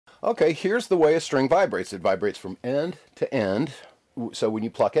Okay, here's the way a string vibrates. It vibrates from end to end. So when you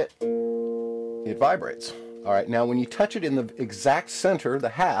pluck it, it vibrates. All right, now when you touch it in the exact center, the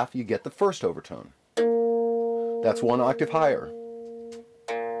half, you get the first overtone. That's 1 octave higher.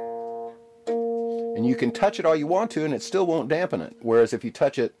 And you can touch it all you want to and it still won't dampen it. Whereas if you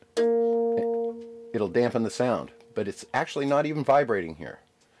touch it, it'll dampen the sound. But it's actually not even vibrating here.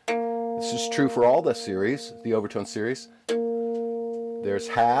 This is true for all the series, the Overtone series. There's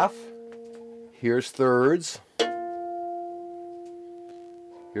half, here's thirds,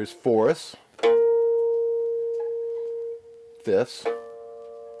 here's fourths, fifths,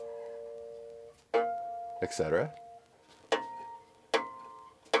 etc.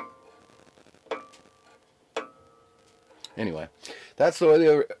 Anyway, that's the way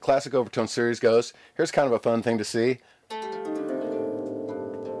the classic Overtone series goes. Here's kind of a fun thing to see.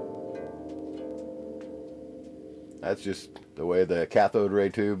 That's just the way the cathode ray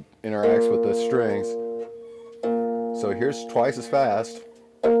tube interacts with the strings. So here's twice as fast.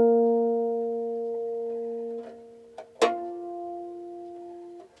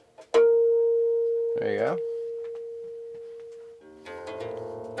 There you go.